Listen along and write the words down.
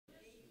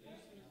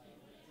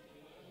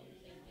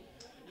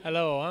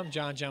Hello, I'm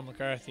John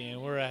MacCarthy,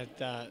 and we're at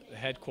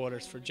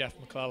headquarters for Geoff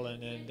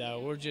MacLellan,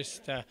 and we're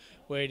just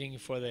waiting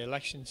for the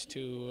elections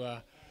to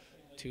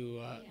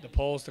the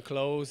polls to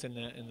close and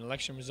the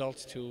election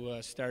results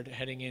to start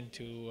heading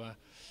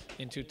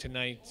into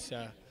tonight's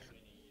uh,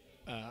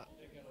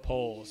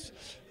 polls.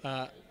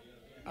 Uh,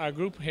 our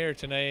group here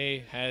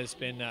today has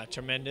been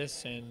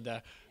tremendous,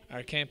 and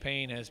our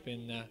campaign has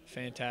been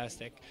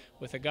fantastic.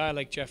 With a guy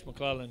like Geoff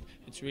MacLellan,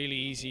 it's really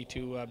easy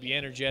to be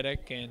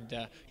energetic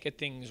and get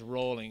things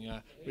rolling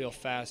real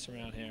fast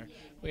around here.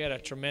 We had a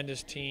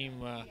tremendous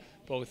team,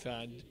 both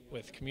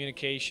with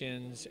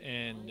communications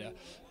and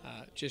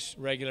just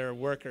regular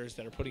workers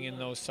that are putting in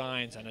those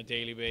signs on a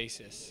daily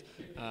basis.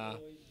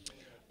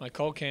 My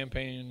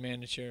co-campaign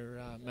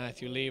manager,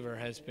 Matthew Lever,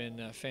 has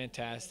been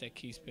fantastic.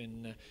 He's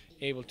been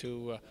able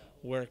to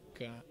work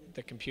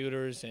the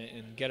computers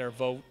and get our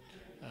vote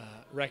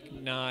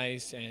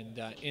recognized and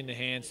in the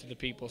hands of the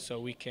people so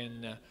we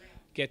can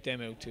get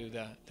them out to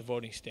the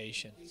voting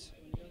stations.